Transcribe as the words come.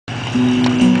There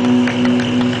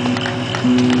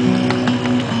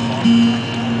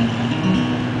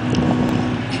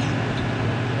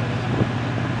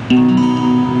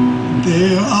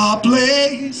are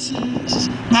places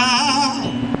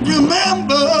I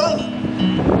remember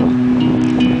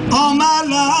all my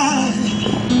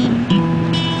life,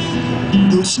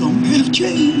 though some have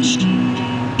changed,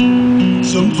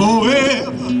 some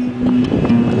forever,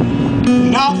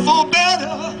 not for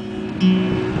better.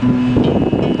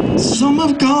 Some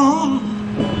have gone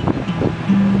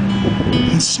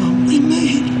and some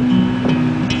remain.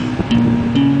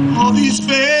 All these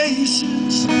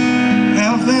faces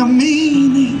have their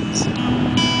meanings,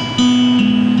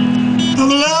 of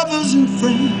lovers and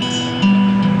friends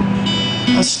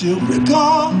I still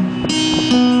recall.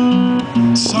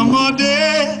 Some are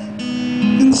dead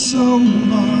and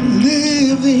some are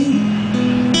living.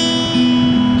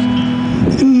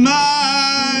 In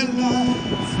my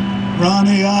life,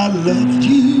 Ronnie, I loved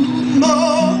you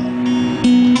more.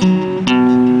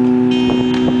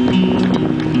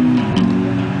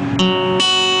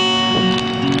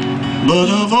 But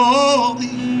of all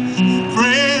these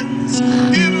friends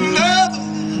and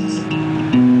lovers,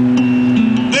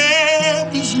 there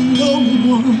is no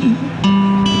one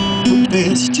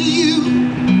compares to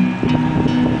you.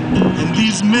 And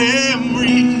these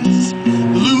memories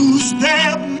lose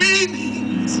their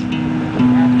meanings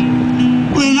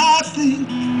when I think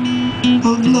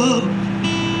of love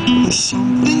as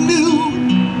something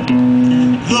new.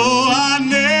 Though I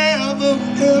never,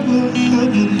 ever,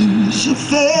 ever lose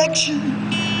affection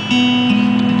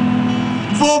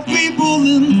for people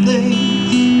and things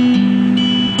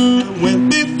that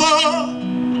went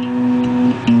before.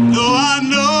 Though I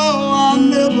know I'll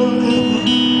never,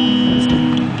 ever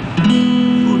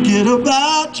forget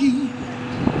about you.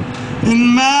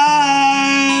 In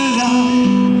my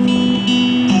life,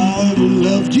 I've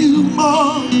loved you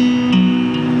more.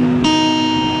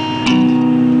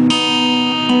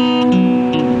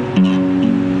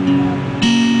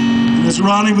 As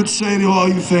Ronnie would say to all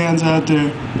you fans out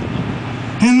there,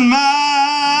 in my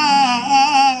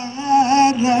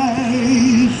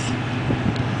life,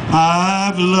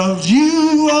 I've loved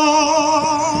you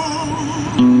all.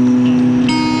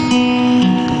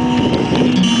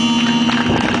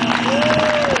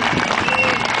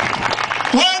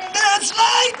 When there's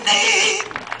lightning,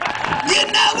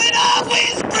 you know it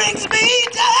always brings me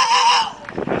down.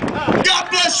 God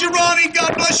bless you, Ronnie.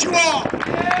 God bless you all.